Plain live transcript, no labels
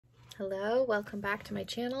Hello, welcome back to my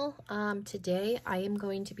channel. Today I am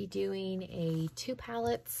going to be doing a 2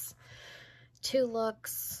 palettes, 2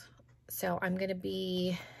 looks. So I'm going to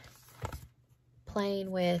be playing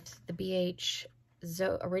with the BH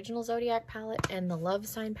original Zodiac palette and the Love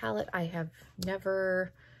Sign palette. I have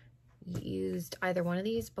never used either one of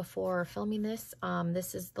these before filming this.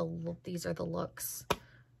 These are the looks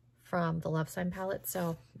from the Love Sign palette.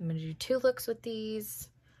 So I'm going to do 2 looks with these,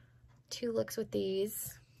 2 looks with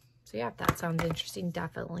these. So yeah, if that sounds interesting,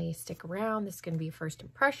 definitely stick around. This is going to be first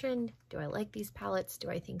impression. Do I like these palettes? Do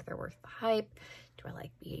I think they're worth the hype? Do I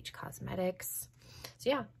like BH Cosmetics? So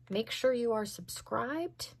yeah, make sure you are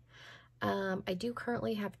subscribed. I do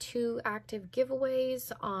currently have 2 active giveaways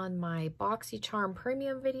on my BoxyCharm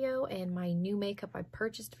Premium video and my new makeup I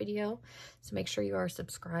purchased video. So make sure you are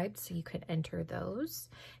subscribed so you can enter those.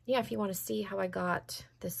 Yeah, if you want to see how I got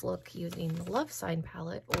this look using the Love Sign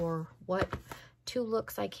palette, or what 2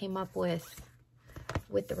 looks I came up with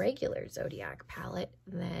the regular Zodiac palette,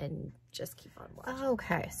 then just keep on watching.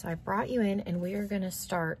 Okay, so I brought you in and we are going to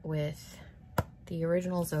start with the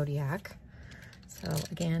original Zodiac. So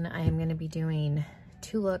again, I am going to be doing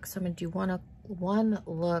 2 looks. So I'm going to do one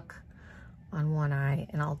look on one eye,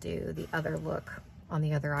 and I'll do the other look on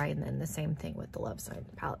the other eye, and then the same thing with the Love Sign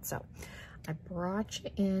palette. So I brought you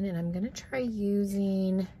in and I'm going to try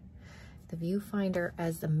using the viewfinder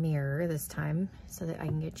as the mirror this time so that I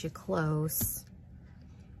can get you close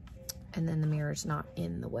and then the mirror's not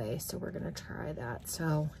in the way. So we're going to try that.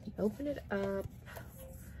 So you open it up.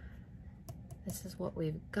 This is what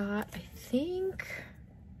we've got. I think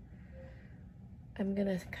I'm going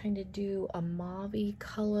to kind of do a mauve-y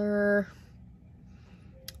color,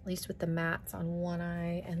 at least with the mattes on one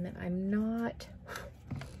eye, and then I'm not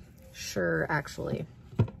sure actually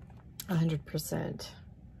 100%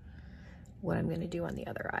 what I'm going to do on the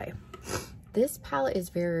other eye. This palette is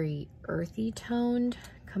very earthy toned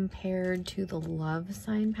compared to the Love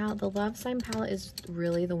Sign palette. The Love Sign palette is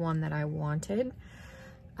really the one that I wanted.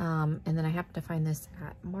 And then I happened to find this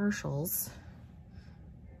at Marshall's.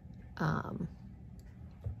 I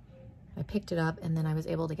picked it up and then I was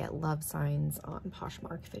able to get Love Signs on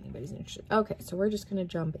Poshmark if anybody's interested. Okay, so we're just going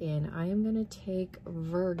to jump in. I am going to take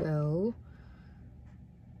Virgo.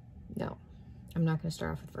 No, I'm not going to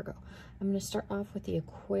start off with Virgo. I'm going to start off with the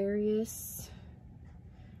Aquarius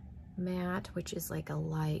matte, which is like a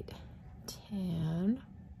light tan.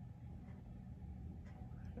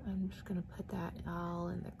 I'm just going to put that all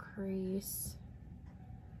in the crease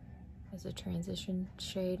as a transition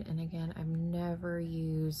shade. And again, I've never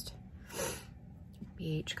used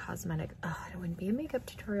BH Cosmetics. It wouldn't be a makeup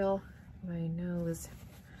tutorial. My nose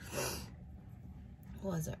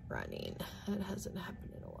wasn't running. It hasn't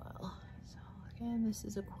happened in a while. So again, this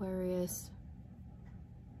is Aquarius.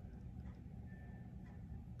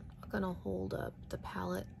 I'm not going to hold up the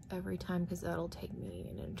palette every time because that'll take me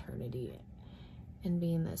an eternity. And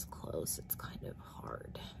being this close, it's kind of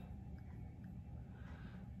hard.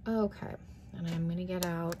 Okay, and I'm gonna get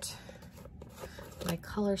out my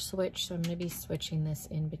color switch. So I'm gonna be switching this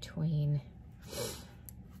in between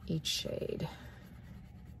each shade.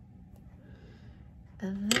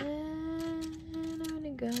 And then I'm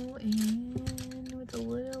gonna go in with a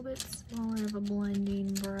little bit smaller of a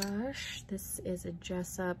blending brush. This is a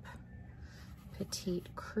Jessup Petite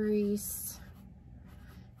Crease.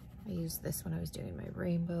 I used this when I was doing my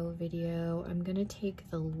rainbow video. I'm gonna take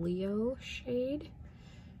the Leo shade,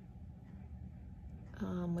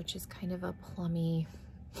 which is kind of a plummy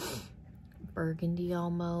burgundy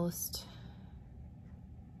almost.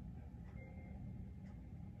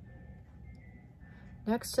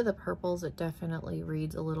 Next to the purples, it definitely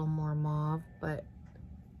reads a little more mauve, but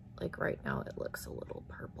like right now it looks a little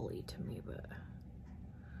purpley to me, but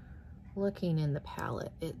looking in the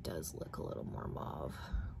palette, it does look a little more mauve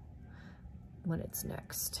when it's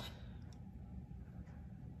next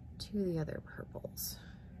to the other purples.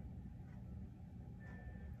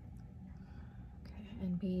 Okay,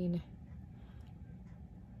 and being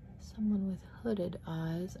someone with hooded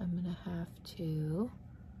eyes, I'm gonna have to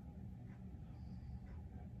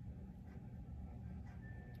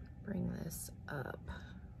bring this up.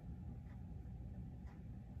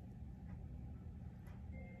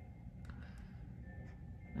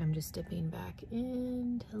 I'm just dipping back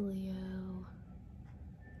into Leo.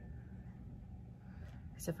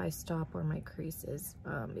 Because if I stop where my crease is,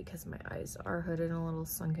 because my eyes are hooded and a little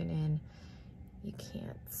sunken in, you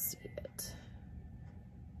can't see it.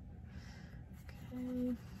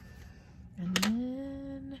 Okay. And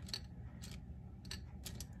then,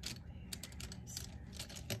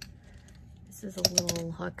 this is a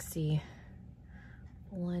little Luxie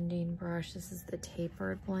blend blending brush. This is the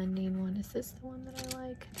tapered blending one. Is this the one that I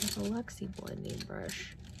like? There's a Luxie blending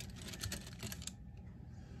brush.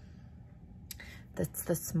 That's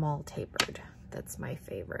the small tapered. That's my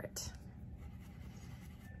favorite.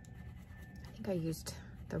 I think I used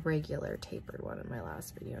the regular tapered one in my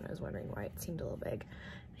last video and I was wondering why it seemed a little big.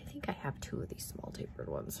 I think I have 2 of these small tapered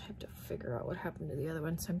ones. I have to figure out what happened to the other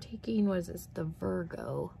one. So I'm taking, what is this, the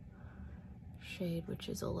Virgo shade, which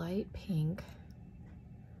is a light pink.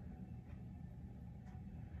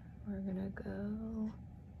 We're gonna go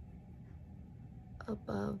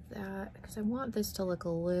above that because I want this to look a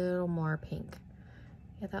little more pink.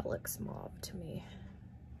 Yeah, that looks mauve to me.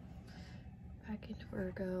 Back into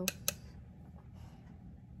Virgo.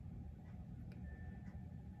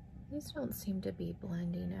 These don't seem to be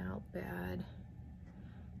blending out bad.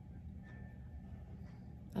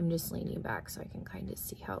 I'm just leaning back so I can kind of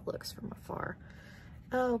see how it looks from afar.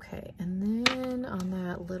 Okay, and then on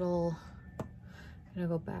that little, I'm gonna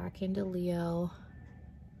go back into Leo.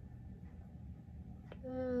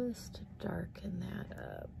 Just to darken that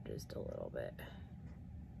up just a little bit.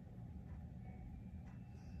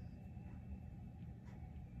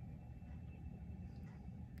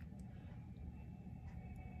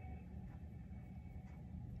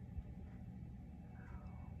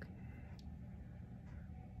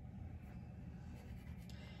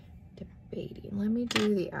 Debating. Let me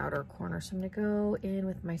do the outer corner. So I'm going to go in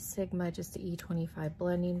with my Sigma, just the E25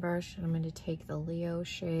 blending brush, and I'm going to take the Leo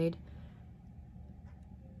shade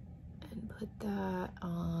and put that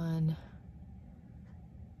on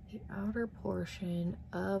the outer portion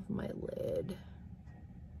of my lid.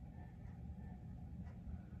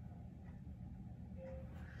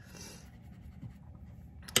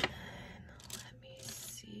 Let me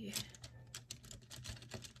see.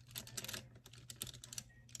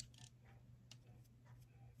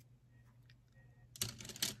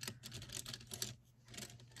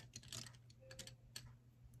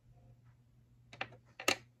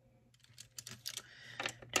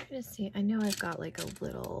 To see, I know I've got like a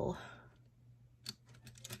little,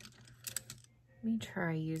 let me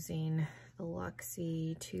try using the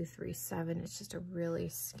Luxie 237. It's just a really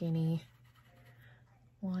skinny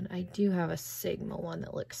one. I do have a Sigma one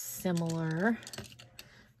that looks similar.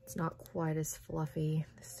 It's not quite as fluffy.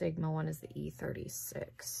 The Sigma one is the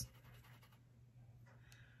E36.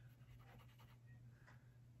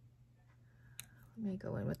 Let me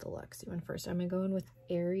go in with the Luxie one first. I'm gonna go in with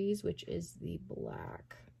Aries, which is the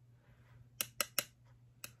black.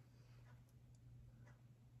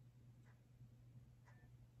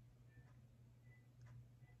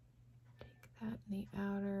 That in the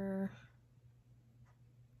outer.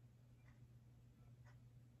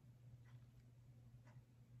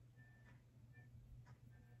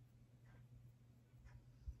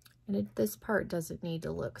 And this part doesn't need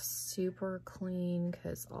to look super clean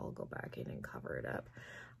because I'll go back in and cover it up.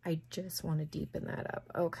 I just want to deepen that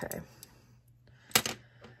up. Okay.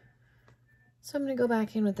 So I'm going to go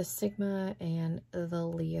back in with the Sigma and the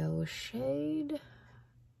Leo shade.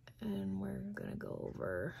 And we're going to go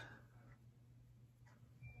over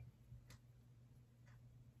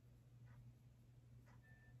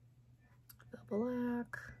the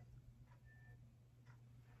black.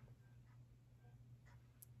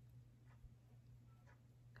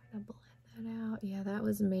 Kind of blend that out. Yeah, that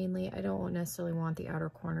was mainly, I don't necessarily want the outer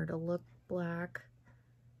corner to look black.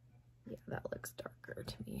 Yeah, that looks darker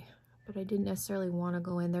to me. But I didn't necessarily want to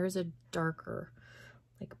go in. There's a darker,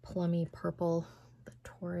 like plummy purple, the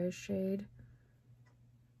Taurus shade.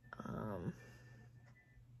 I'm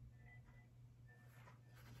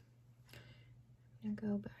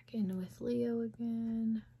gonna go back in with Leo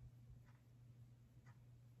again.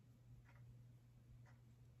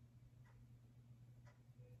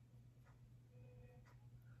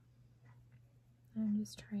 I'm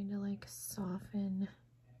just trying to like soften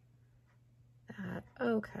that.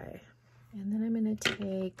 Okay. And then I'm going to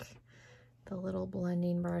take the little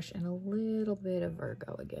blending brush and a little bit of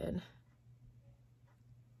Virgo again.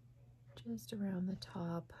 Just around the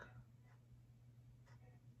top.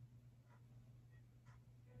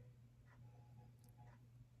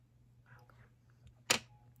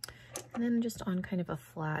 And then just on kind of a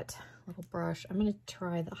flat little brush, I'm going to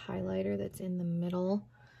try the highlighter that's in the middle.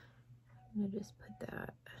 I'm going to just put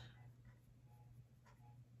that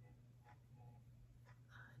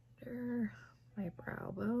under my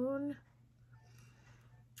brow bone.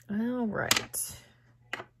 All right.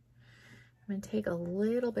 I'm going to take a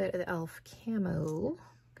little bit of the e.l.f. Camo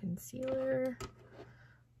concealer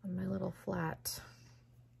on my little flat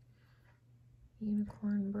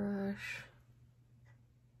unicorn brush.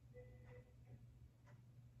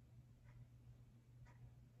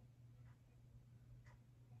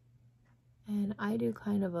 And I do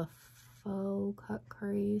kind of a faux cut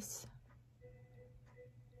crease.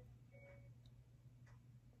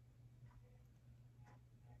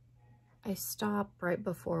 I stop right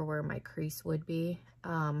before where my crease would be,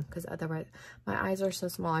 because otherwise my eyes are so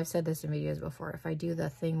small. I've said this in videos before. If I do the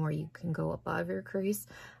thing where you can go above your crease,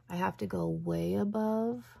 I have to go way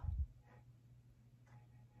above.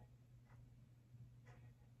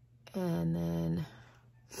 And then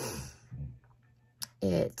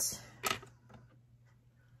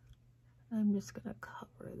I'm just gonna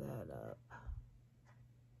cover that up.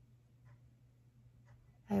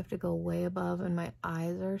 I have to go way above and my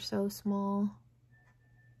eyes are so small.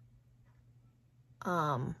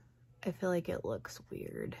 I feel like it looks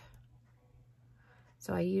weird.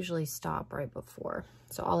 So I usually stop right before.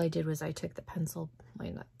 So all I did was I took the pencil,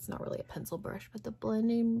 it's not really a pencil brush, but the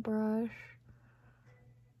blending brush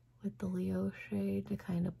with the Leo shade to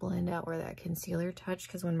kind of blend out where that concealer touched,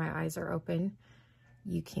 because when my eyes are open,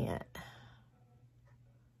 you can't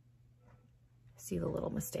see the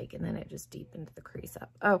little mistake, and then it just deepened the crease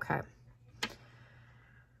up. Okay.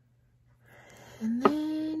 And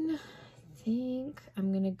then I think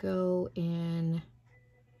I'm gonna go in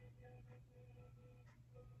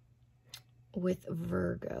with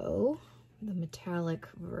Virgo, the metallic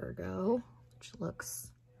Virgo, which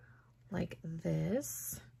looks like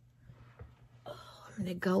this. I'm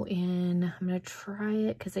gonna go in, I'm gonna try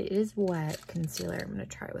it because it is wet concealer. I'm gonna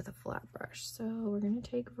try it with a flat brush. So we're gonna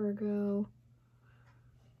take Virgo,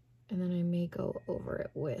 and then I may go over it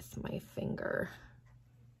with my finger.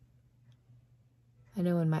 I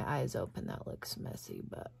know when my eyes open that looks messy,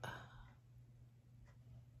 but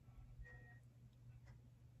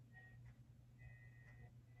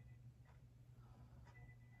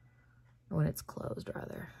or when it's closed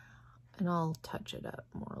rather. And I'll touch it up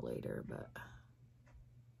more later, but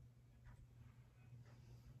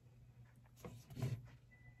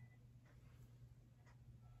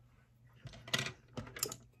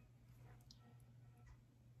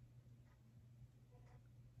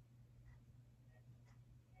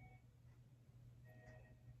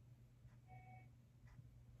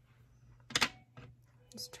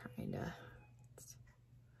just trying to,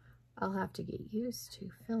 I'll have to get used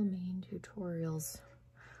to filming tutorials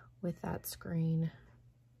with that screen.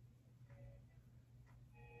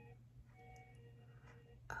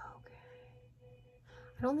 Okay.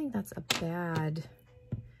 I don't think that's a bad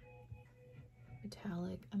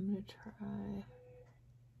metallic. I'm gonna try.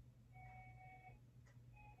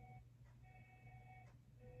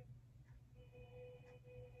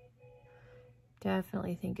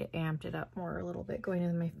 Definitely think it amped it up more a little bit going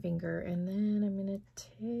in my finger. And then I'm gonna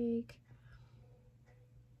take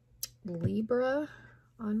Libra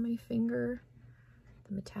on my finger,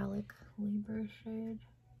 the metallic Libra shade.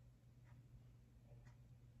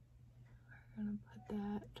 We're gonna put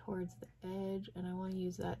that towards the edge, and I want to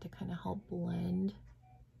use that to kind of help blend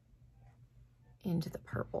into the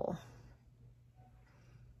purple.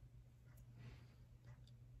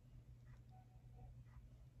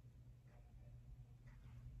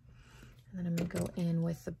 And then I'm gonna go in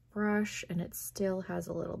with the brush, and it still has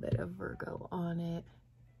a little bit of Virgo on it.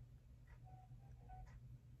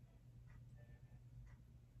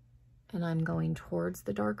 And I'm going towards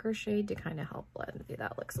the darker shade to kind of help blend. See,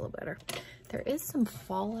 that looks a little better. There is some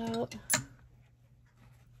fallout.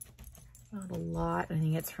 Not a lot. I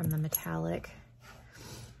think it's from the metallic.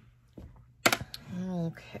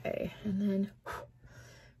 Okay, and then for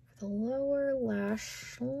the lower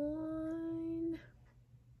lash line,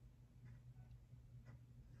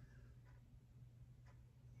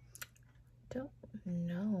 don't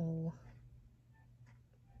know.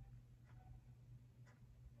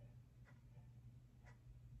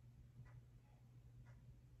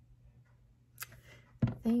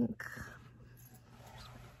 I think,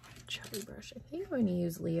 chubby brush, I think I'm going to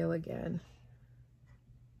use Leo again.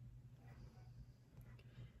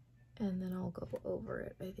 And then I'll go over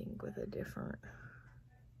it, I think, with a different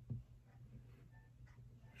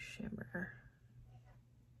shimmer.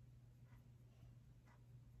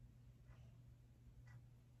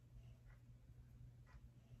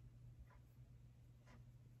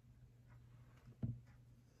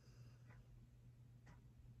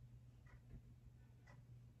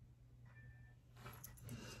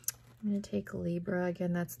 I'm going to take Libra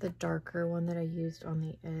again. That's the darker one that I used on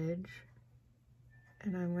the edge.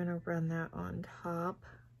 And I'm going to run that on top.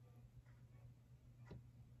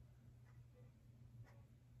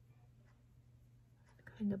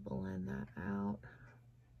 Kind of blend that out.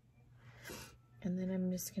 And then I'm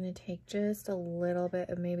just going to take just a little bit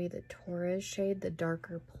of maybe the Taurus shade, the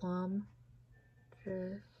darker plum.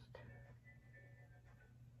 Just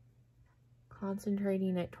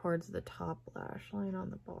concentrating it towards the top lash line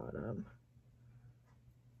on the bottom.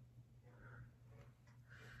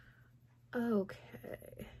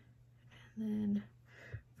 Okay, and then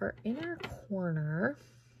for inner corner,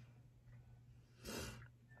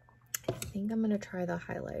 I think I'm going to try the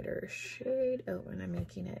highlighter shade. Oh, and I'm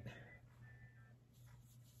making it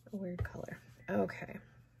a weird color. Okay.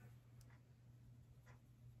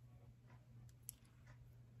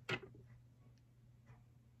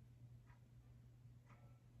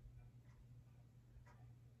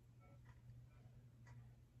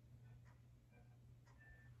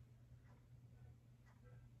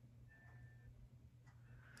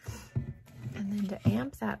 And then to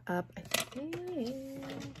amp that up, I think,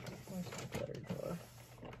 where's my glitter drawer?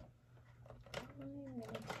 I'm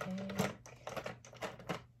gonna take,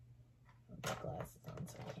 put my glasses on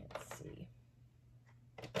so I can't see.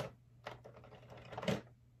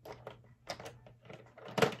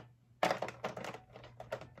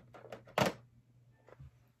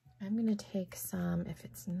 I'm gonna take some, if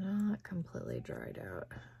it's not completely dried out.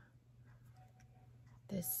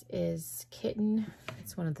 This is Kitten.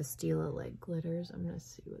 It's one of the Stila like glitters. I'm gonna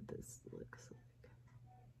see what this looks like.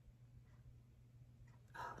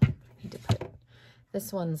 Oh, I need to put,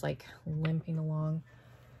 this one's like limping along.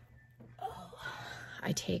 Oh,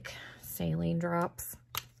 I take saline drops,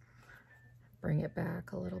 bring it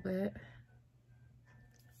back a little bit.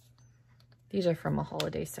 These are from a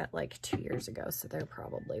holiday set like 2 years ago, so they're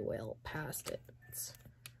probably well past its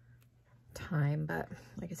time, but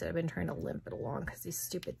like I said, I've been trying to limp it along because these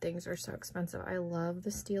stupid things are so expensive. I love the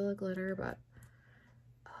Stila glitter, but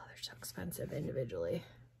oh, they're so expensive individually.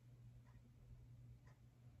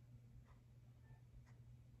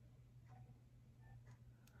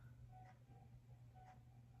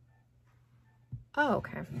 Oh,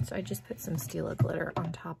 okay, so I just put some Stila glitter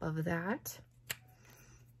on top of that.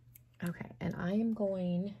 Okay, and I am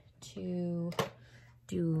going to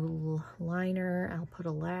do liner. I'll put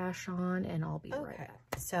a lash on and I'll be right back.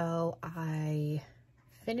 So I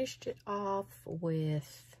finished it off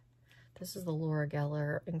with, this is the Laura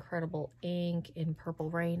Geller Incredible Ink in Purple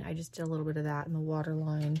Rain. I just did a little bit of that in the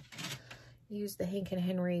waterline. Used the Hank and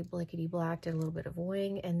Henry Blickety Black, did a little bit of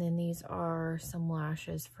wing, and then these are some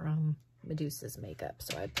lashes from Medusa's makeup.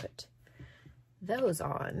 So I put those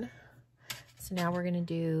on. So now we're gonna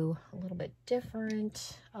do a little bit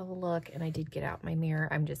different of a look, and I did get out my mirror.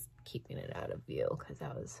 I'm just keeping it out of view because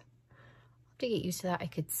that was, I'll have to get used to that. I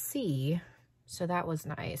could see, so that was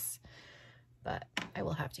nice, but I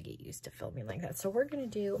will have to get used to filming like that. So we're gonna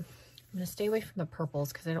do, I'm gonna stay away from the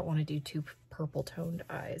purples because I don't want to do too purple toned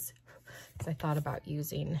eyes, because I thought about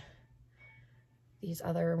using these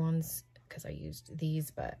other ones because I used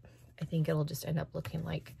these, but I think it'll just end up looking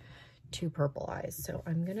like 2 purple eyes. So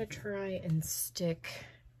I'm gonna try and stick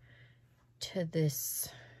to this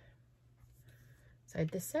side.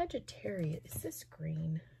 The Sagittarius, is this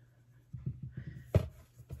green?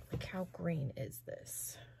 Like, how green is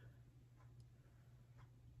this?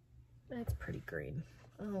 That's pretty green.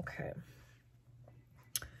 Okay.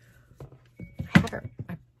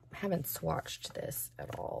 I haven't swatched this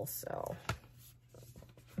at all, so.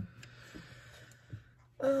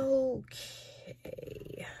 Okay.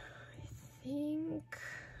 I think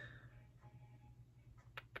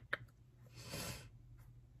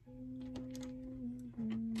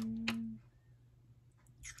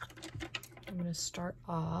I'm going to start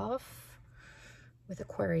off with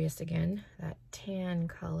Aquarius again, that tan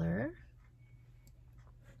color.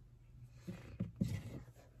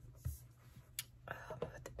 I'll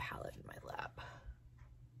put the palette in my lap.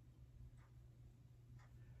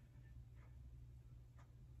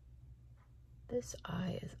 This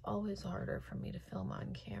eye is always harder for me to film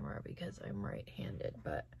on camera because I'm right-handed,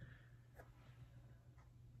 but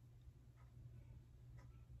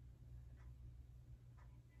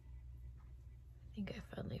I think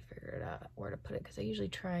I finally figured out where to put it, because I usually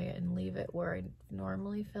try and leave it where I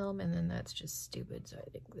normally film, and then that's just stupid. So I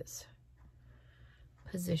think this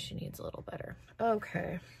position needs a little better.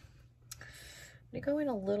 Okay. I'm gonna go in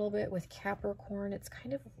a little bit with Capricorn. It's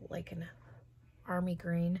kind of like an army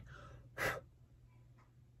green.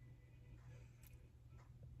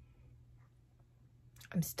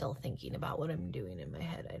 I'm still thinking about what I'm doing in my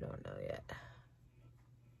head. I don't know yet.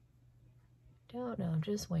 Don't know, I'm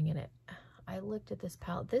just winging it. I looked at this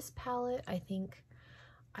palette. This palette, I think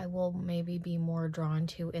I will maybe be more drawn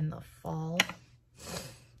to in the fall.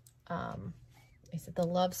 I said the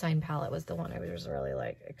Love Sign palette was the one I was really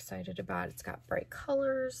like excited about. It's got bright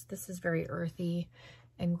colors. This is very earthy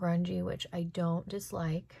and grungy, which I don't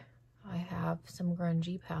dislike. I have some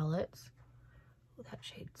grungy palettes. Oh, that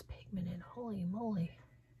shade's pigmented. Holy moly.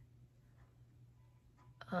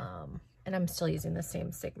 And I'm still using the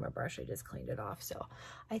same Sigma brush. I just cleaned it off. So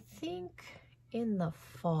I think in the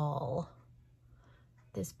fall,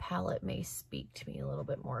 this palette may speak to me a little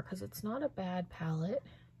bit more because it's not a bad palette.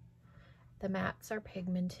 The mattes are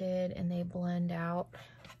pigmented and they blend out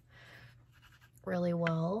really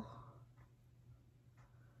well,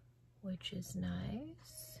 which is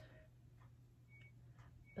nice.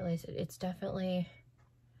 But like I said, it's definitely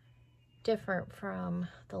different from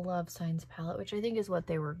the Love Signs palette, which I think is what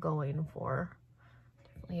they were going for.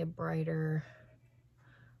 Definitely a brighter,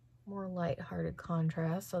 more light-hearted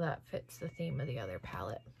contrast, so that fits the theme of the other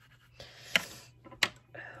palette. I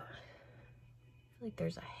feel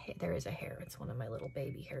like there is a hair. It's one of my little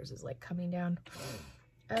baby hairs is like coming down.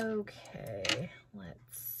 Okay,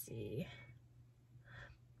 let's see.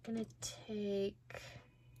 I'm gonna take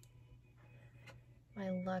my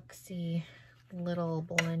Luxie little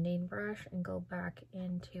blending brush and go back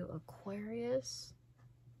into Aquarius.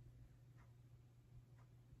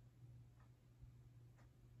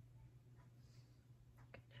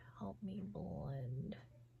 Help me blend.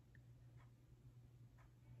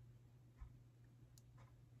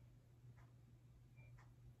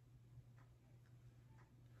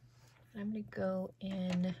 I'm gonna go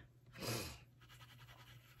in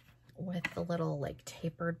with the little like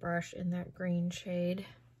tapered brush in that green shade.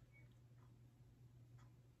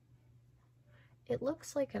 It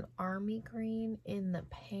looks like an army green in the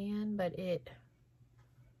pan, but it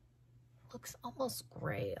looks almost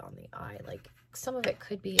gray on the eye. Like some of it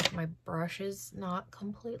could be if my brush is not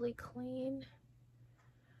completely clean,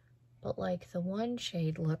 but like the one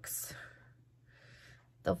shade looks,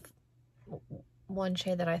 the one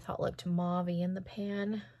shade that I thought looked mauve-y in the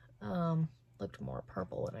pan looked more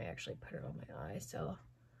purple when I actually put it on my eye. So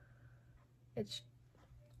it's,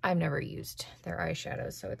 I've never used their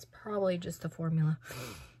eyeshadows, so it's probably just the formula.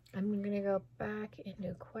 I'm gonna go back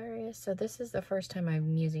into Aquarius. So this is the first time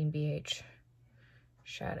I'm using BH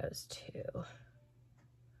shadows too,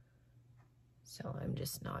 so I'm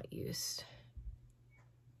just not used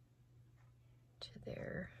to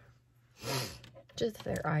their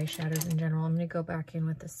eyeshadows in general. I'm gonna go back in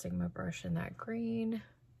with the Sigma brush in that green.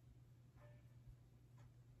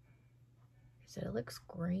 I said it looks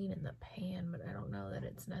green in the pan, but I don't know that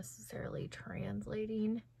it's necessarily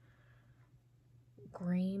translating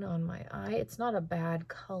green on my eye. It's not a bad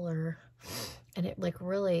color, and it like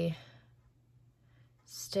really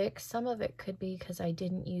sticks. Some of it could be because I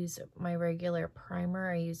didn't use my regular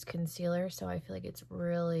primer. I used concealer, so I feel like it's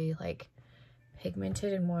really like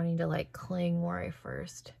pigmented and wanting to like cling where I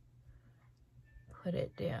first put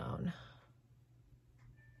it down.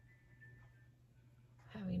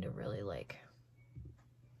 Having to really like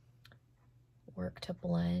work to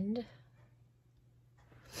blend.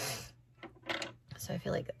 So I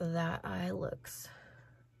feel like that eye looks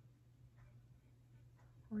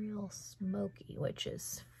real smoky, which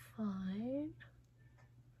is fine.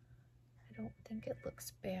 I don't think it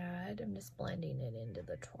looks bad. I'm just blending it into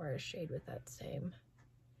the Taurus shade with that same.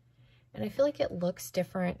 And I feel like it looks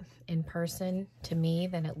different in person to me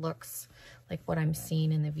than it looks like what I'm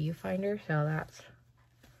seeing in the viewfinder. So that's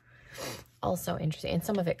also interesting. And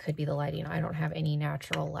some of it could be the lighting. I don't have any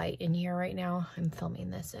natural light in here right now. I'm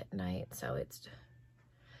filming this at night, so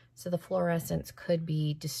the fluorescence could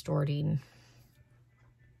be distorting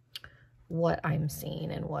what I'm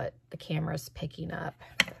seeing and what the camera's picking up,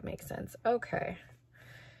 if that makes sense. Okay.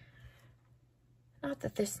 Not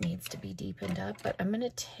that this needs to be deepened up, but I'm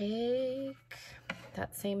gonna take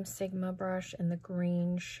that same Sigma brush in the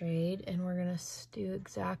green shade, and we're gonna do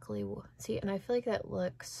exactly, see, and I feel like that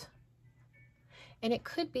looks, and it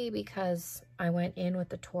could be because I went in with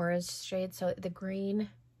the Taurus shade, so the green,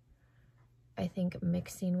 I think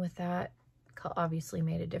mixing with that obviously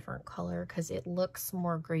made a different color because it looks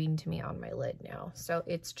more green to me on my lid now. So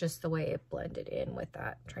it's just the way it blended in with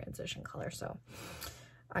that transition color. So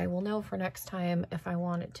I will know for next time if I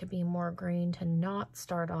want it to be more green to not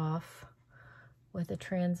start off with a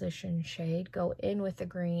transition shade, go in with the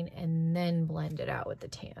green and then blend it out with the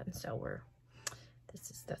tan. So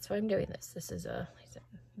that's why I'm doing this. This is a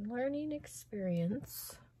learning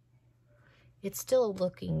experience. It's still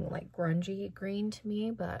looking like grungy green to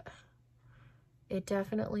me, but it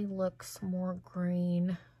definitely looks more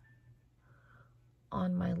green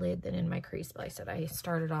on my lid than in my crease. But like I said, I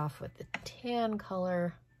started off with the tan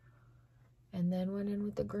color and then went in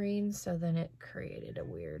with the green, so then it created a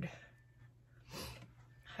weird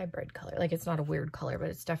hybrid color. Like, it's not a weird color, but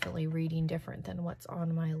it's definitely reading different than what's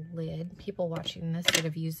on my lid. People watching this that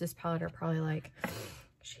have used this palette are probably like,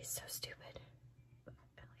 she's so stupid. But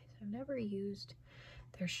at least I've never used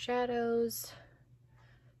their shadows.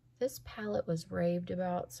 this palette was raved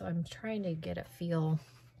about, so I'm trying to get a feel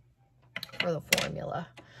for the formula.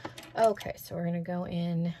 Okay, so we're gonna go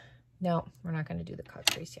in. No, we're not gonna do the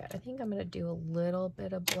cut crease yet. I think I'm gonna do a little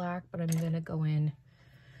bit of black, but I'm gonna go in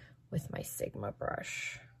with my Sigma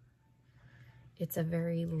brush. It's a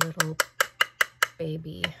very little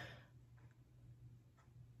baby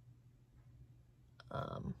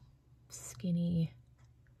skinny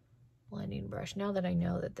blending brush. Now that I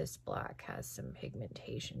know that this black has some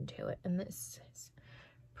pigmentation to it, and this is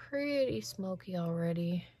pretty smoky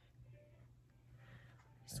already.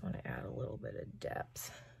 Just want to add a little bit of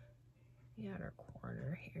depth in the outer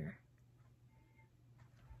corner here.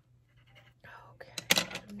 Okay,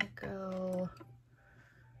 I'm gonna go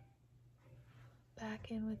back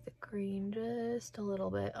in with the green just a little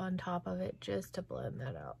bit on top of it, just to blend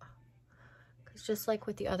that out. Because just like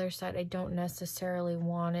with the other side, I don't necessarily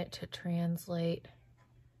want it to translate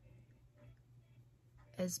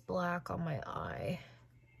as black on my eye.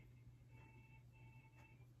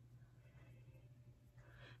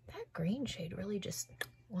 That green shade really just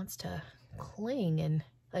wants to cling, and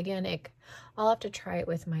again, I'll have to try it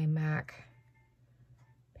with my MAC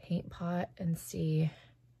paint pot and see.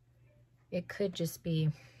 It could just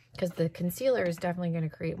be because the concealer is definitely going to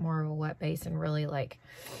create more of a wet base and really like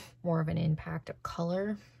more of an impact of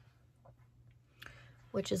color,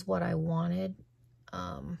 which is what I wanted,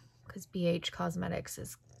 because BH Cosmetics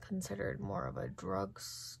is considered more of a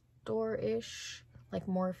drugstore-ish, like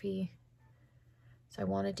Morphe. So I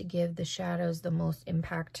wanted to give the shadows the most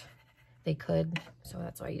impact they could, so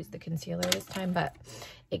that's why I used the concealer this time, but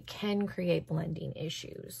it can create blending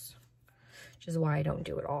issues, which is why I don't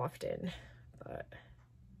do it often, but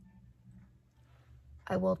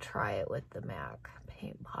I will try it with the MAC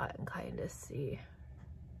paint pot and kind of see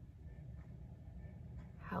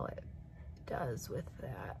how it does with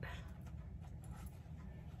that.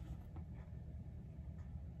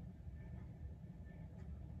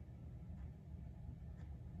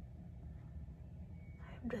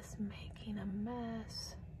 I'm just making a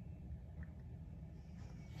mess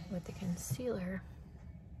with the concealer.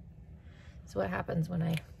 So what happens when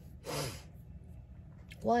I,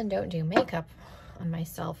 one, don't do makeup on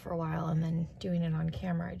myself for a while, and then doing it on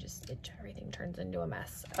camera, everything turns into a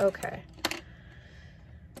mess. Okay.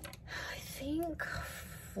 I think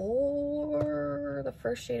for the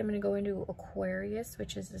first shade, I'm going to go into Aquarius,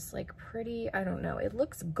 which is this like pretty, I don't know, it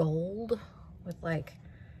looks gold with like,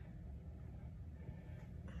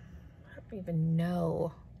 I don't even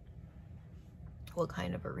know what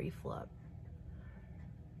kind of a reflux.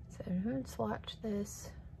 So I haven't swatched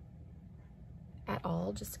this at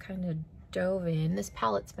all, just kind of dove in. This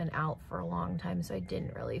palette's been out for a long time, so I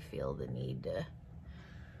didn't really feel the need to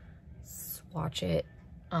swatch it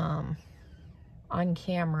on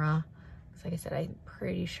camera. Because like I said, I'm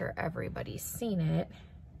pretty sure everybody's seen it.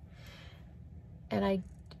 And I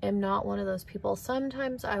am not one of those people.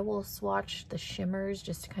 Sometimes I will swatch the shimmers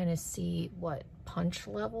just to kind of see what punch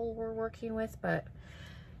level we're working with, but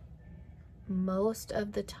most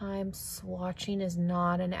of the time swatching is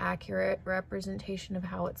not an accurate representation of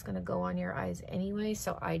how it's going to go on your eyes anyway,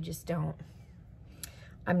 so I just don't,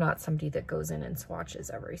 I'm not somebody that goes in and swatches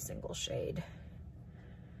every single shade.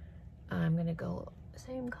 I'm going to go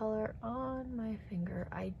same color on my finger.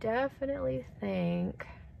 I definitely think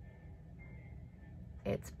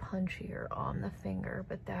it's punchier on the finger,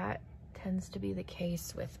 but that tends to be the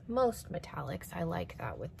case with most metallics. I like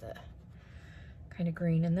that with the kind of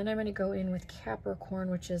green. And then I'm going to go in with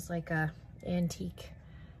Capricorn, which is like a antique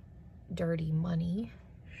dirty money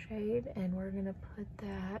shade, and we're going to put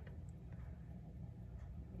that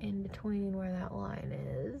in between where that line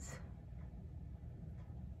is,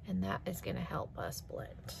 and that is going to help us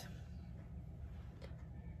blend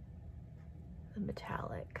the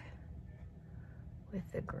metallic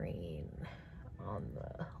with the green on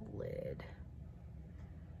the lid.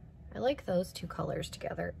 I like those two colors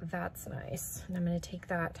together. That's nice. And I'm going to take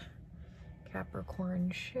that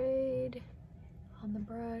Capricorn shade on the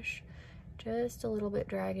brush, just a little bit,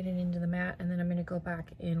 dragging it into the matte, and then I'm going to go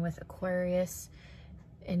back in with Aquarius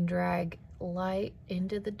and drag light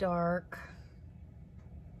into the dark.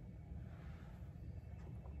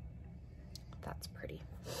 That's pretty.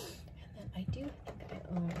 And then I do think I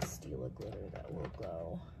own a Stila glitter that will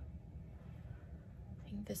go. I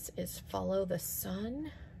think this is Follow the Sun.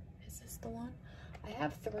 Is this the one? I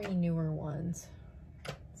have 3 newer ones.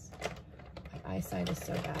 My eyesight is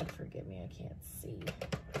so bad, forgive me, I can't see,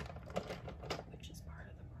 which is part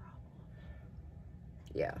of the problem.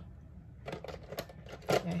 Yeah.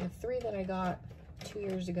 I have 3 that I got 2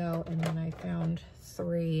 years ago, and then I found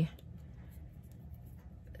 3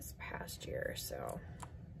 this past year, so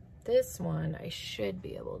This one I should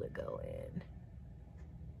be able to go in.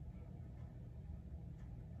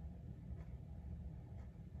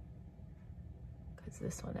 Because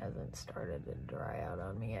this one hasn't started to dry out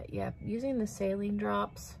on me yet. Yeah, using the saline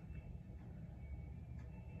drops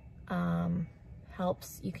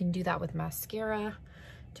helps. You can do that with mascara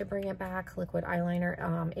to bring it back, liquid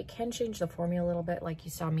eyeliner. It can change the formula a little bit, like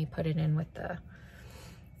you saw me put it in with the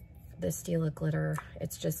Stila glitter.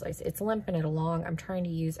 It's just like, it's limping it along. I'm trying to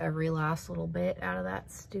use every last little bit out of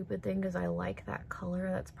that stupid thing because I like that color.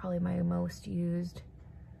 That's probably my most used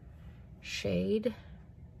shade.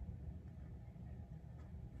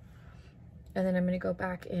 And then I'm going to go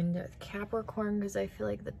back into Capricorn because I feel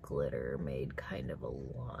like the glitter made kind of a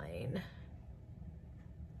line.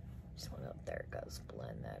 Just one up there, it goes,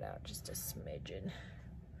 blend that out just a smidgen.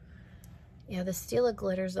 Yeah, the Stila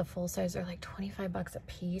glitters, the full size, are like 25 bucks a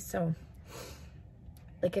piece. So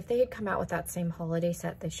like if they had come out with that same holiday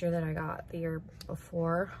set this year that I got the year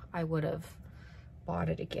before, I would have bought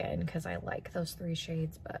it again because I like those 3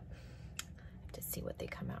 shades, but I have to see what they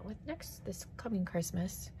come out with this coming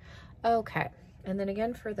Christmas. Okay, and then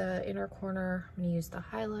again for the inner corner, I'm gonna use the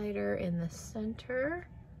highlighter in the center.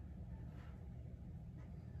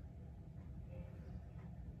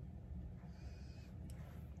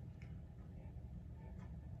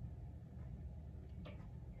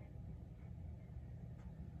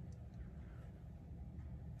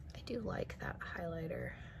 I do like that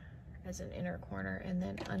highlighter as an inner corner, and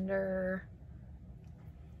then under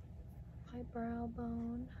my brow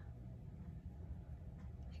bone,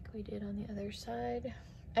 like we did on the other side.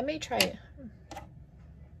 I may try it.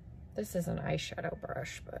 This is an eyeshadow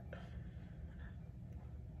brush, but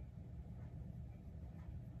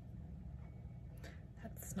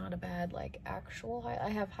that's not a bad like actual I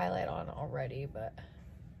have highlight on already, but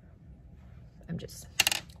I'm just,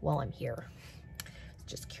 while I'm here,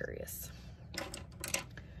 just curious.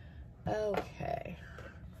 Okay,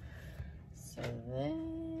 so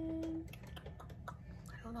then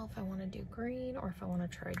I don't know if I want to do green or if I want to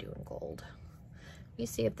try doing gold. Let me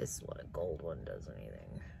see if this is what a gold one does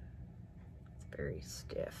anything. It's very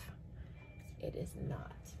stiff. It is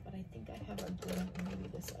not, but I think I have a good, maybe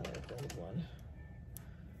this other gold one.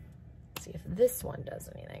 Let's see if this one does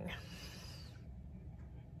anything.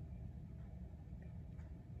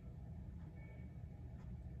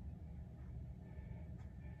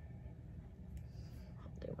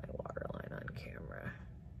 I'll do my waterline on camera.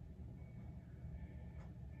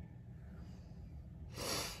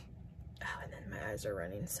 Oh, and then my eyes are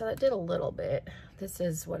running. So that did a little bit. This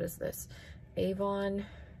is, what is this? Avon.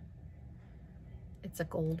 It's a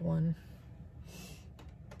gold one.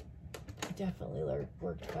 Definitely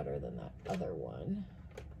worked better than that other one.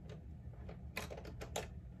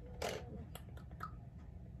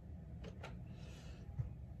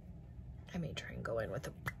 I may try and go in with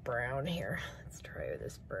a brown here. Let's try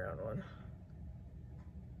this brown one.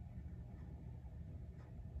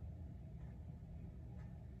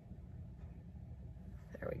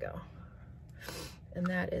 There we go. And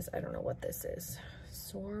that is, I don't know what this is.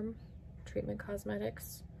 Swarm Treatment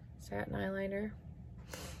Cosmetics satin eyeliner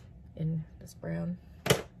in this brown.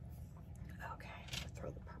 Okay, throw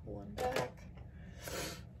the purple one back.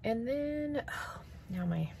 And then, oh, now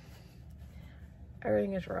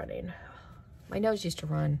everything is running. My nose used to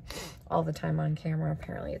run all the time on camera.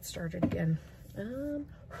 Apparently it started again.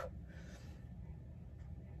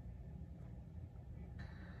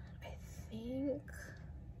 I think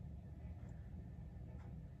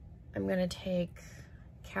I'm gonna take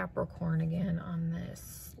Capricorn again on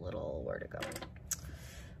this little, where'd it go?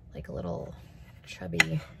 Like a little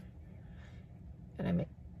chubby, and I'm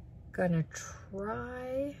gonna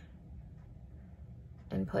try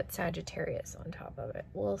and put Sagittarius on top of it.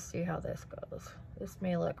 We'll see how this goes. This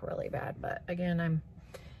may look really bad, but again, I'm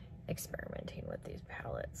experimenting with these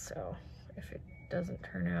palettes, so if it doesn't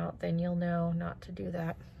turn out, then you'll know not to do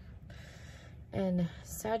that. And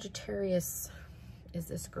Sagittarius is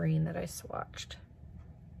this green that I swatched.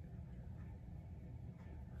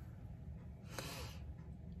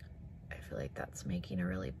 I feel like that's making a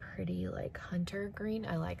really pretty like hunter green.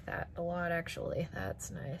 I like that a lot actually. That's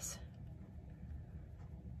nice.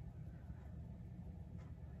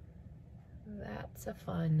 That's a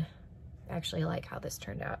fun. I actually like how this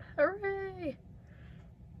turned out. Hooray!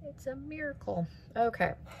 It's a miracle.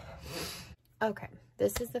 Okay. Okay,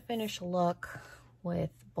 this is the finished look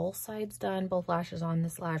with both sides done, both lashes on.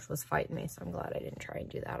 This lash was fighting me, so I'm glad I didn't try and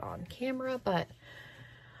do that on camera, but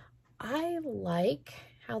I like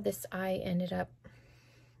how this eye ended up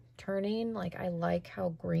turning. Like, I like how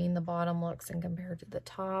green the bottom looks and compared to the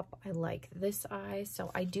top. I like this eye,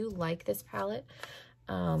 so I do like this palette.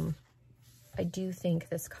 I do think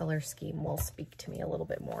this color scheme will speak to me a little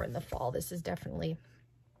bit more in the fall. This is definitely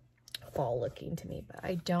fall looking to me, but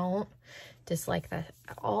I don't dislike that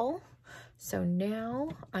at all. So now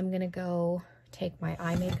I'm gonna go take my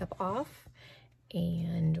eye makeup off,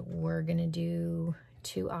 and we're gonna do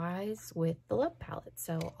 2 eyes with the Love palette.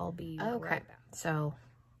 So I'll be right back. So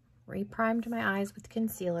re-primed my eyes with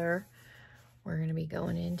concealer. We're gonna be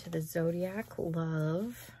going into the Zodiac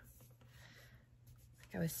Love.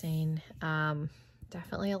 Like I was saying,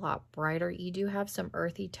 definitely a lot brighter. You do have some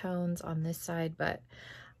earthy tones on this side, but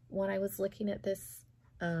when I was looking at this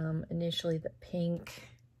initially,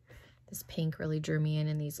 this pink really drew me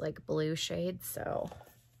in these like blue shades. So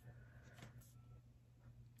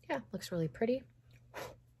yeah, looks really pretty.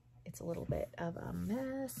 It's a little bit of a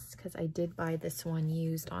mess because I did buy this one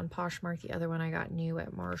used on Poshmark. The other one I got new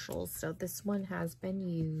at Marshall's. So this one has been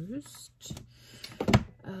used.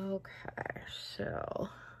 Okay, so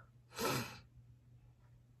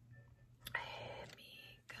let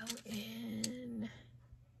me go in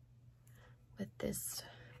with this.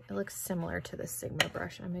 It looks similar to the Sigma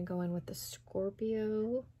brush. I'm gonna go in with the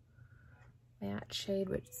Scorpio matte shade,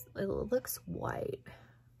 which it looks white.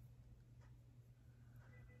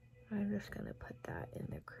 I'm just gonna put that in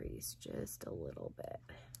the crease just a little bit.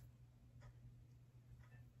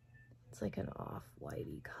 It's like an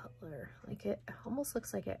off-whitey color. Like it almost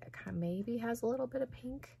looks like it kind of maybe has a little bit of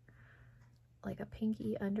pink, like a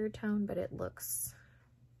pinky undertone, but it looks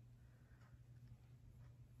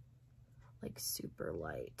like super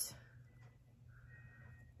light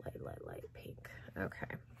pink.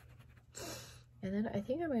 Okay. And then I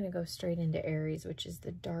think I'm going to go straight into Aries, which is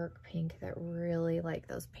the dark pink that really, like,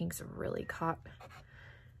 those pinks have really caught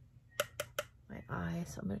my eye.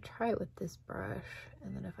 So I'm going to try it with this brush.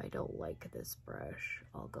 And then if I don't like this brush,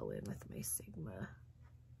 I'll go in with my Sigma.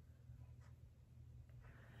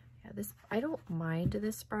 Yeah, I don't mind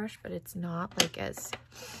this brush, but it's not like as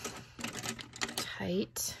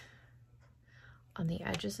tight on the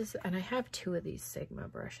edges. And I have 2 of these Sigma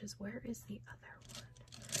brushes. Where is the other one?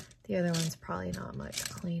 The other one's probably not much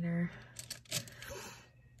cleaner.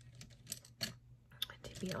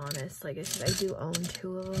 To be honest, like I said, I do own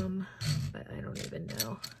 2 of them, but I don't even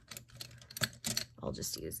know. I'll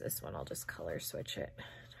just use this one. I'll just color switch it.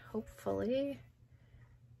 Hopefully.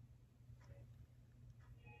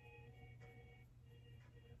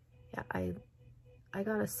 Yeah, I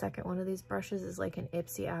got a second one of these brushes as like an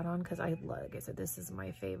Ipsy add-on because like I said, this is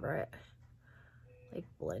my favorite like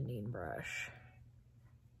blending brush.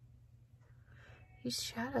 These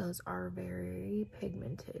shadows are very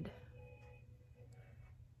pigmented.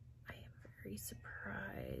 I am very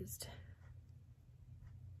surprised.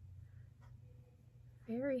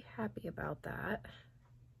 Very happy about that.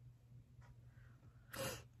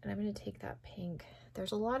 And I'm going to take that pink.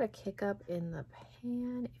 There's a lot of kick up in the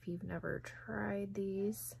pan if you've never tried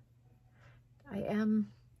these. I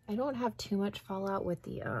don't have too much fallout with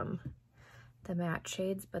the matte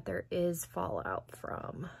shades, but there is fallout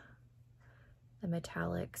from the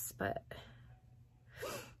metallics. But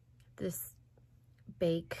this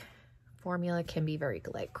bake formula can be very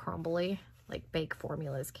like crumbly. Like bake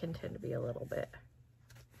formulas can tend to be a little bit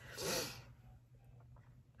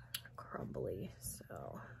crumbly.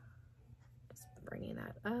 So just bringing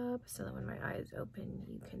that up so that when my eyes open,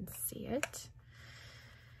 you can see it.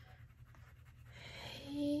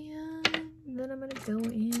 And then I'm gonna go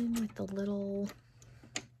in with the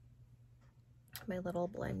my little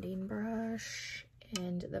blending brush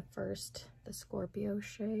and the Scorpio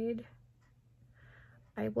shade.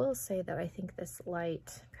 I will say that I think this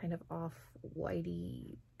light kind of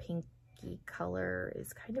off-whitey pinky color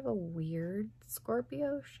is kind of a weird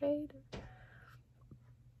Scorpio shade.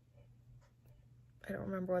 I don't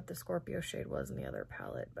remember what the Scorpio shade was in the other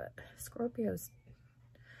palette, but Scorpios,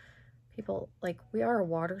 people, like, we are a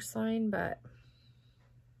water sign, but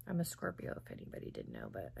I'm a Scorpio if anybody didn't know.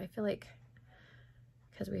 But I feel like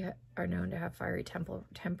because we are known to have fiery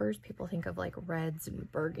tempers, people think of like reds and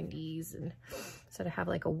burgundies, and so to have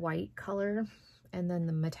like a white color, and then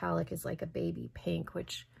the metallic is like a baby pink,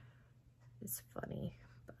 which is funny,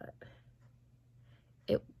 but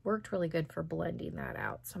it worked really good for blending that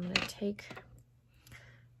out. So I'm going to take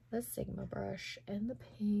the Sigma brush and the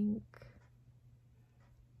pink,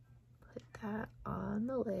 put that on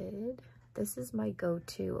the lid. This is my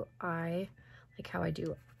go-to eye, like how I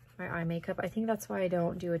do my eye makeup. I think that's why I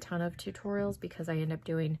don't do a ton of tutorials, because I end up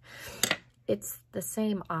doing, it's the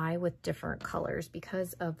same eye with different colors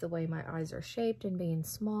because of the way my eyes are shaped and being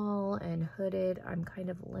small and hooded. I'm kind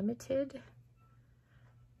of limited.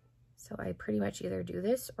 So I pretty much either do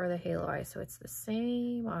this or the halo eye. So it's the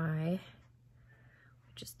same eye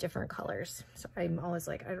just different colors. So I'm always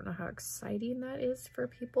like, I don't know how exciting that is for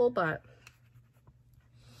people, but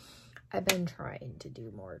I've been trying to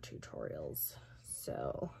do more tutorials.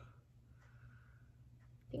 So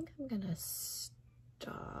I think I'm gonna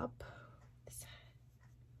stop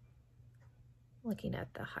looking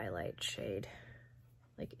at the highlight shade,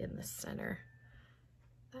 like in the center.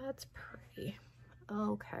 That's pretty.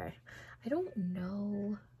 Okay. I don't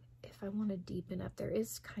know if I want to deepen up. There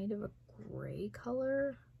is kind of a gray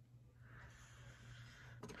color.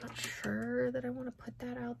 Not sure that I want to put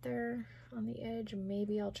that out there on the edge.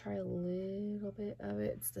 Maybe I'll try a little bit of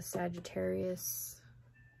it. It's the Sagittarius.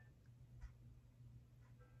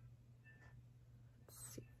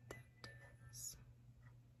 Let's see what that does.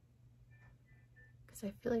 Because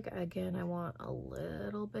I feel like, again, I want a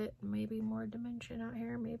little bit, maybe more dimension out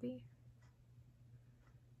here, maybe.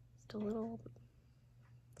 Just a little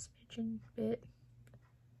smidgen bit.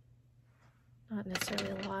 Not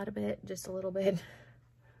necessarily a lot of it, just a little bit.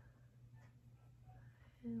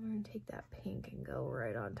 And we're going to take that pink and go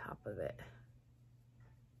right on top of it.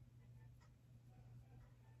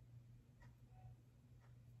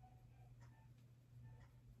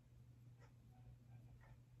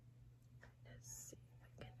 Let's see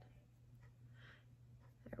if I can.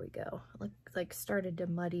 There we go. Looked like started to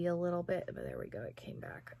muddy a little bit, but there we go. It came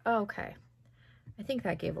back. Okay. I think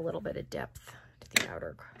that gave a little bit of depth to the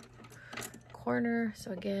outer corner.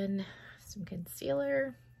 So again, some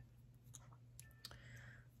concealer.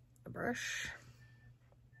 Brush.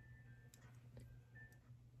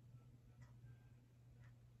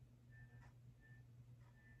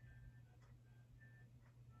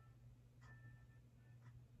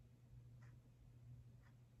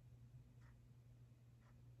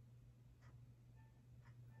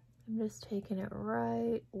 I'm just taking it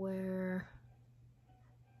right where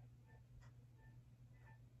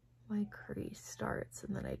my crease starts,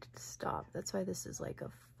 and then I stop. That's why this is like a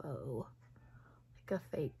faux, like a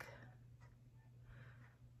fake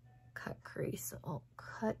cut crease. Oh,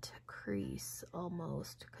 cut crease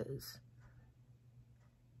almost, because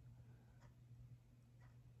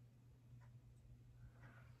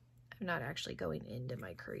I'm not actually going into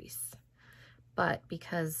my crease, but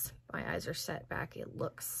because my eyes are set back, it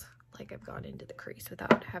looks like I've gone into the crease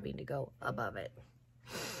without having to go above it.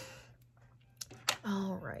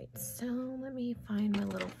 All right, so let me find my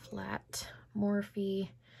little flat Morphe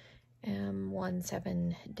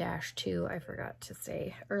M17-2, I forgot to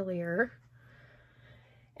say earlier.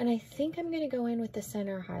 And I think I'm going to go in with the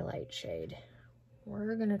center highlight shade.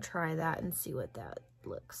 We're going to try that and see what that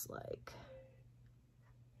looks like.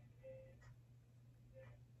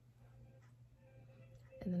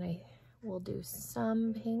 And then I will do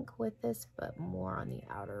some pink with this, but more on the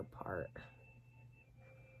outer part.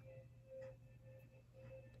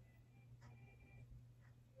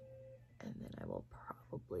 And then I will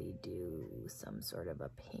probably do some sort of a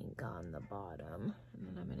pink on the bottom. And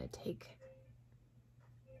then I'm going to take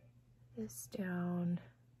this down.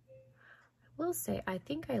 I will say, I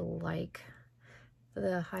think I like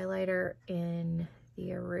the highlighter in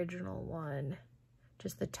the original one,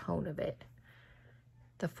 just the tone of it.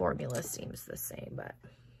 The formula seems the same, but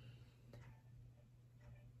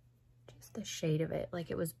just the shade of it,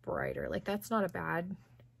 like it was brighter. Like that's not a bad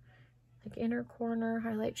like inner corner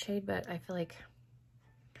highlight shade, but I feel like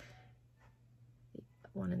the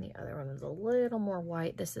one and the other one is a little more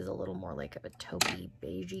white. This is a little more like a taupey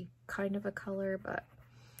beigey kind of a color, but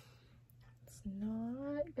it's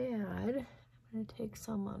not bad. I'm gonna take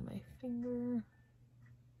some on my finger.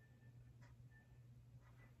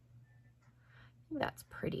 That's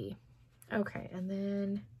pretty. Okay, and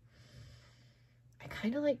then I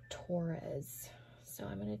kind of like Torres, so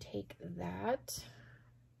I'm going to take that.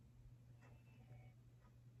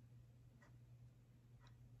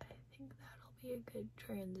 I think that'll be a good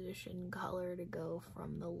transition color to go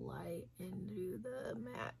from the light into the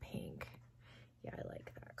matte pink. Yeah, I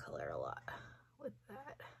like that color a lot with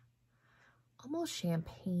that almost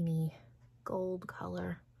champagne-y gold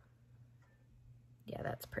color. Yeah,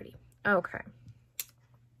 that's pretty. Okay.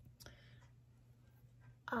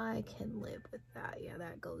 I can live with that. Yeah,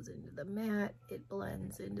 that goes into the matte. It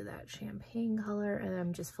blends into that champagne color, and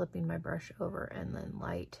I'm just flipping my brush over and then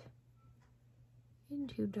light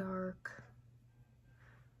into dark.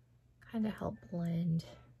 Kind of help blend.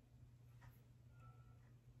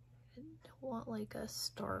 I don't want like a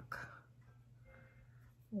stark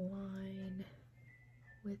line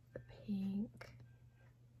with the pink.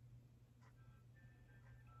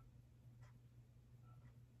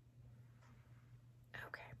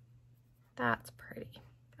 That's pretty.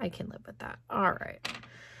 I can live with that. All right.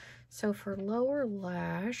 So for lower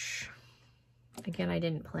lash, Again, I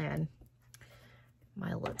didn't plan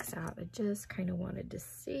my looks out. I just kind of wanted to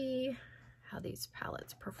see how these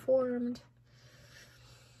palettes performed.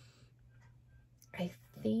 I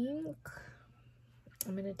think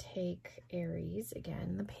I'm going to take Aries,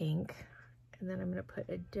 again, the pink, and then I'm going to put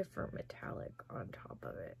a different metallic on top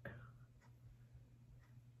of it.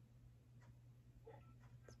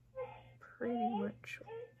 Pretty much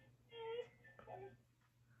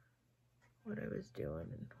what I was doing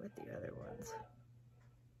with the other ones.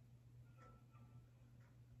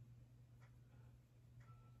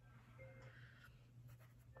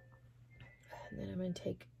 And then I'm going to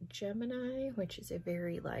take Gemini, which is a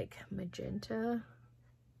very like magenta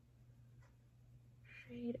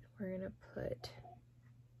shade. We're going to put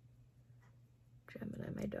Gemini.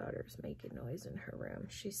 My daughter's making noise in her room.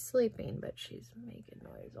 She's sleeping, but she's making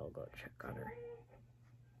noise. I'll go check on her.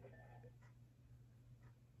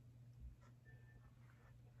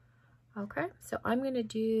 Okay, so I'm going to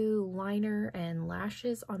do liner and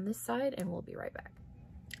lashes on this side, and we'll be right back.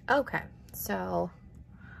 Okay, so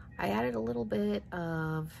I added a little bit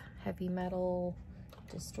of heavy metal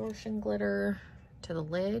distortion glitter to the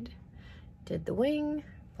lid, did the wing,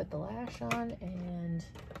 put the lash on, and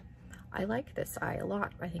I like this eye a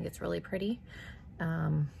lot. I think it's really pretty.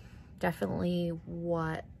 Definitely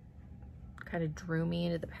what kind of drew me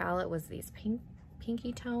into the palette was these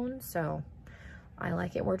pinky tones, so I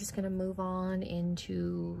like it. We're just gonna move on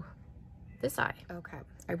into this eye. Okay,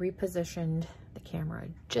 I repositioned the camera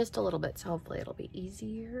just a little bit, so hopefully it'll be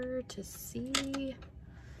easier to see.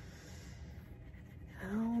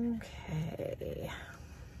 Okay,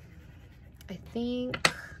 I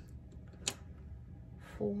think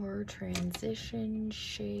for transition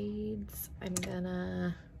shades, I'm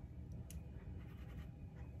gonna,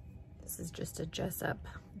 this is just a Jessup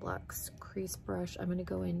Luxe crease brush. I'm gonna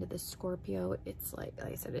go into the Scorpio. It's like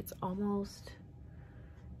I said, it's almost,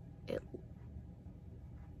 it's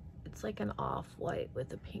like an off-white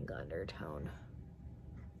with a pink undertone.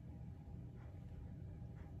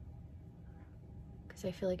 Because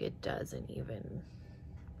I feel like it doesn't even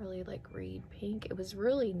really like read pink. It was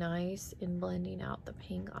really nice in blending out the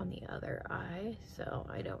pink on the other eye, so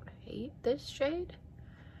I don't hate this shade.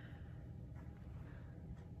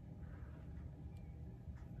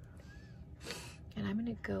 And I'm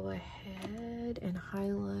gonna go ahead and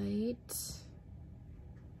highlight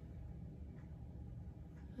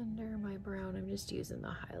under my brown. I'm just using the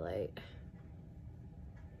highlight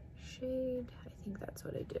shade. I think that's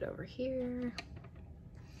what I did over here.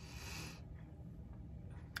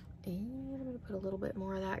 And I'm gonna put a little bit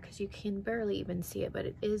more of that because you can barely even see it, but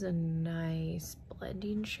it is a nice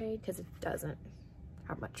blending shade because it doesn't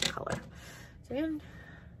have much color. So again,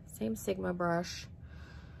 same Sigma brush.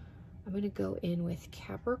 I'm gonna go in with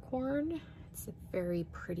Capricorn. It's a very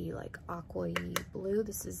pretty like aqua-y blue.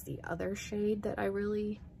 This is the other shade that I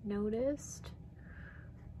really noticed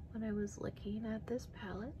when I was looking at this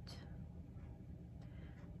palette.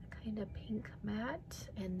 Kind of pink matte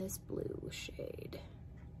and this blue shade.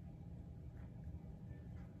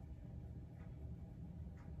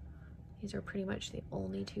 These are pretty much the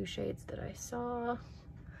only two shades that I saw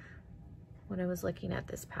when I was looking at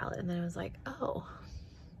this palette, and then I was like, oh,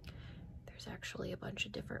 there's actually a bunch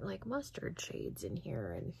of different like mustard shades in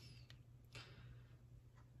here and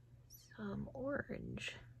some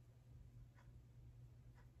orange.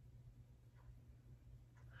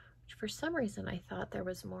 Which for some reason I thought there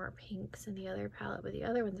was more pinks in the other palette, but the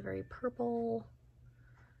other one's very purple,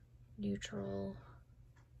 neutral.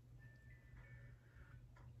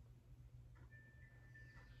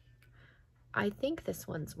 I think this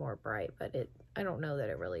one's more bright, but I don't know that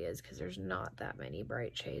it really is because there's not that many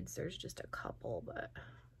bright shades. There's just a couple, but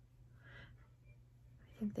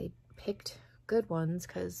I think they picked good ones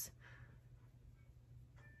because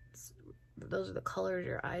those are the colors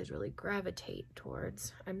your eyes really gravitate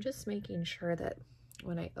towards. I'm just making sure that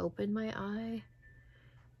when I open my eye,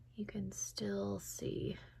 you can still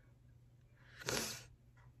see.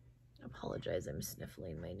 I apologize, I'm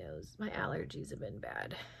sniffling my nose. My allergies have been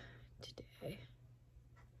bad today.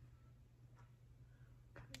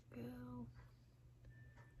 Go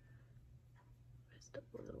just up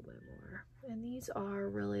a little bit more. And these are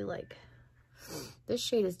really like, this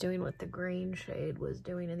shade is doing what the green shade was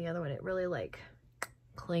doing in the other one. It really like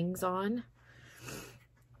clings on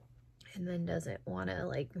and then doesn't want to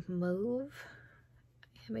like move.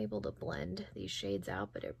 I'm able to blend these shades out,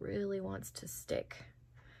 but it really wants to stick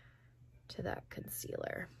to that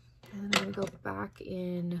concealer. And then I'm gonna go back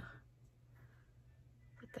in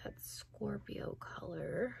with that Scorpio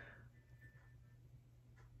color.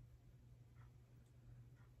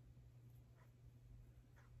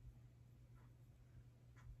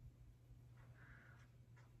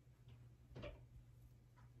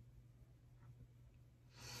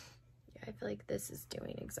 like this is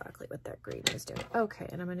doing exactly what that green was doing. Okay,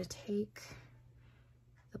 and I'm going to take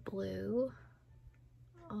the blue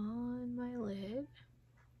on my lid.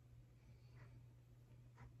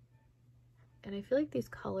 And I feel like these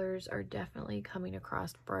colors are definitely coming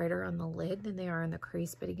across brighter on the lid than they are in the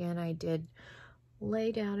crease. But again, I did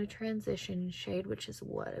lay down a transition shade, which is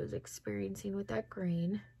what I was experiencing with that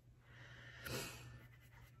green.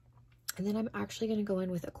 And then I'm actually going to go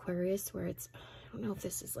in with Aquarius, where it's, I don't know if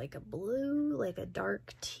this is like a blue, like a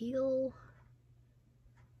dark teal.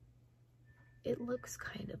 It looks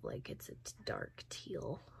kind of like it's a dark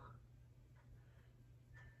teal.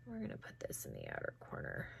 We're going to put this in the outer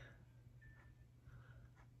corner.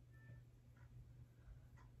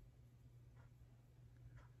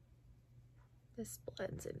 This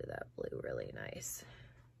blends into that blue really nice.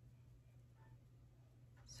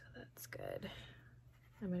 So that's good.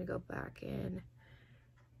 I'm going to go back in.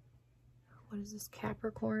 What is this,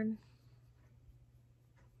 Capricorn?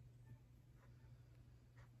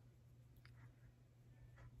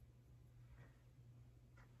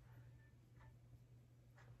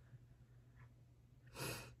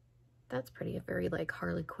 That's pretty, very like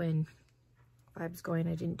Harley Quinn vibes going.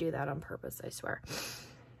 I didn't do that on purpose, I swear.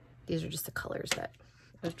 These are just the colors that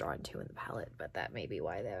I was drawn to in the palette, but that may be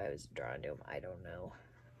why I was drawn to them. I don't know.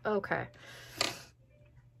 Okay.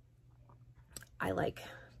 I like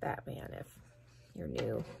Batman, if you're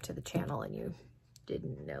new to the channel and you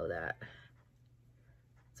didn't know that.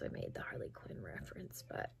 So I made the Harley Quinn reference,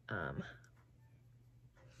 but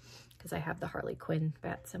because I have the Harley Quinn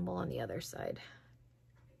bat symbol on the other side.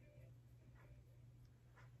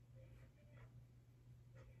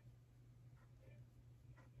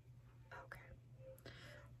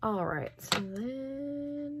 All right, so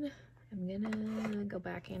then I'm gonna go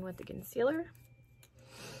back in with the concealer.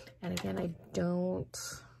 And again, I'm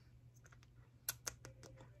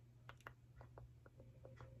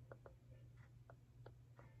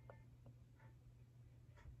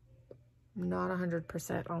not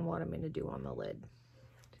 100% on what I'm gonna do on the lid.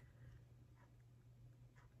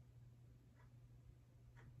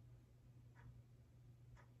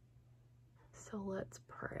 So let's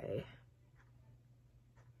pray.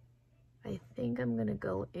 I think I'm gonna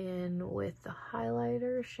go in with the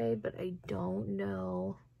highlighter shade, but I don't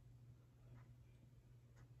know.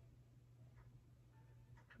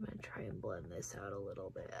 I'm gonna try and blend this out a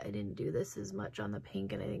little bit. I didn't do this as much on the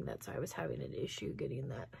pink, and I think that's why I was having an issue getting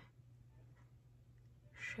that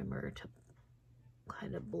shimmer to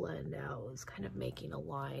kind of blend out. It was kind of making a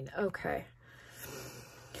line. Okay.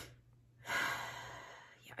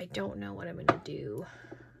 Yeah, I don't know what I'm gonna do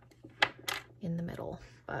in the middle,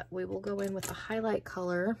 but we will go in with the highlight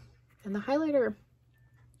color, and the highlighter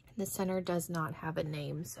in the center does not have a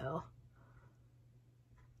name, so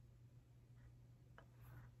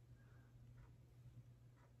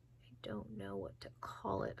I don't know what to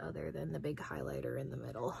call it other than the big highlighter in the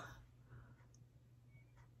middle.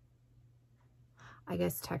 I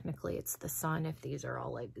guess technically it's the sun if these are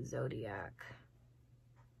all like Zodiac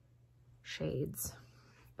shades,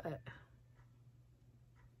 but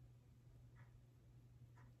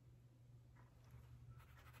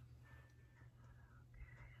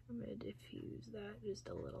I'm going to diffuse that just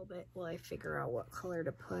a little bit while I figure out what color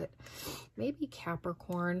to put. Maybe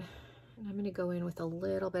Capricorn. And I'm going to go in with a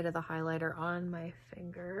little bit of the highlighter on my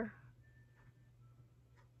finger.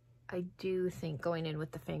 I do think going in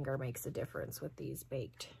with the finger makes a difference with these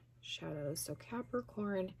baked shadows. So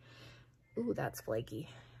Capricorn. Ooh, that's flaky.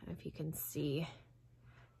 If you can see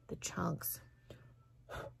the chunks.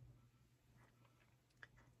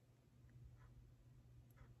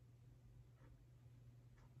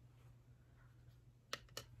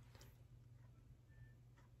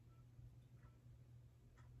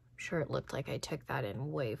 Sure, it looked like I took that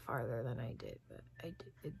in way farther than I did, but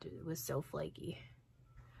it was so flaky.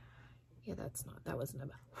 Yeah, that wasn't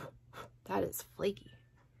about, that is flaky.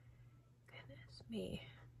 Goodness me.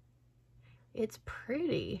 It's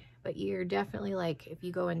pretty, but you're definitely like, if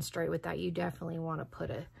you go in straight with that, you definitely want to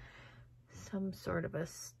put some sort of a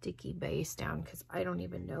sticky base down, because I don't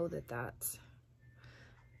even know that that's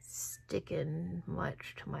sticking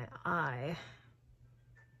much to my eye.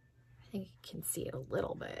 I think you can see it a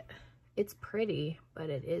little bit. It's pretty, but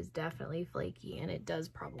it is definitely flaky, and it does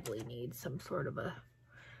probably need some sort of a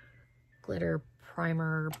glitter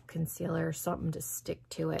primer, concealer, something to stick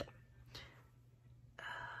to it.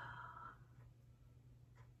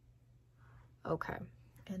 Okay,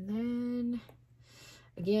 and then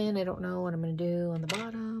again, I don't know what I'm going to do on the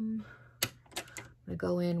bottom. I'm going to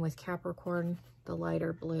go in with Capricorn, the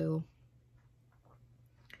lighter blue.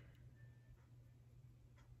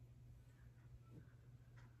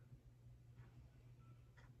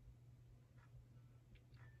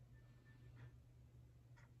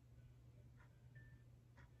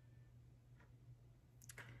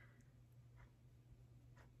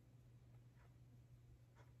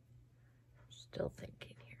 Still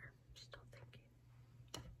thinking here. Still thinking.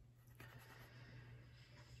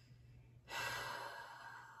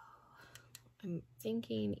 I'm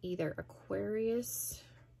thinking either Aquarius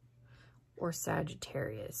or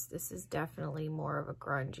Sagittarius. This is definitely more of a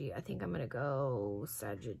grungy. I think I'm going to go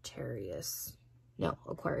Sagittarius. No,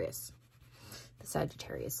 Aquarius. The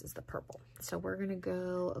Sagittarius is the purple. So we're going to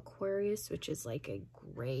go Aquarius, which is like a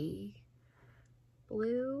gray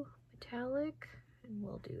blue metallic. And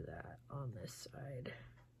we'll do that on this side.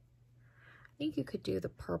 I think you could do the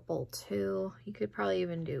purple too. You could probably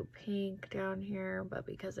even do pink down here, but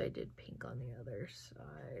because I did pink on the other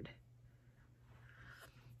side,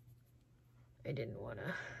 I didn't want to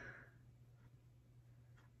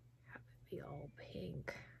have it be all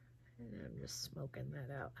pink. And I'm just smoking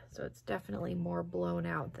that out. So it's definitely more blown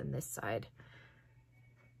out than this side.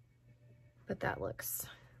 But that looks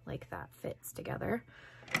like that fits together.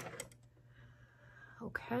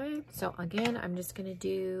 Okay, so again, I'm just gonna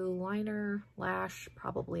do liner, lash,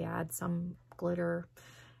 probably add some glitter,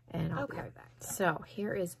 and I'll be right back. So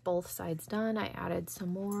here is both sides done. I added some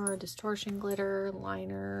more distortion glitter,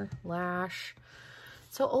 liner, lash.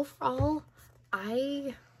 So overall,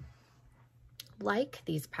 I like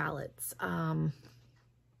these palettes.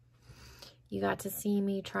 You got to see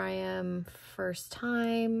me try them first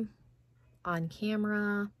time on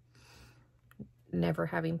camera, never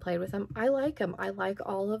having played with them. I like them. I like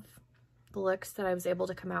all of the looks that I was able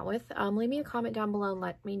to come out with. Leave me a comment down below and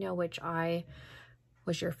let me know which eye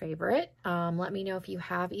was your favorite. Let me know if you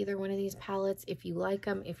have either one of these palettes, if you like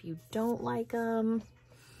them, if you don't like them,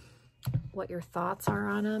 what your thoughts are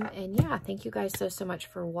on them. And yeah, thank you guys so much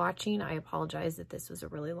for watching. I apologize that this was a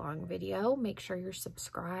really long video. Make sure you're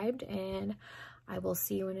subscribed, and I will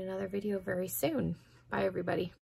see you in another video very soon. Bye, everybody.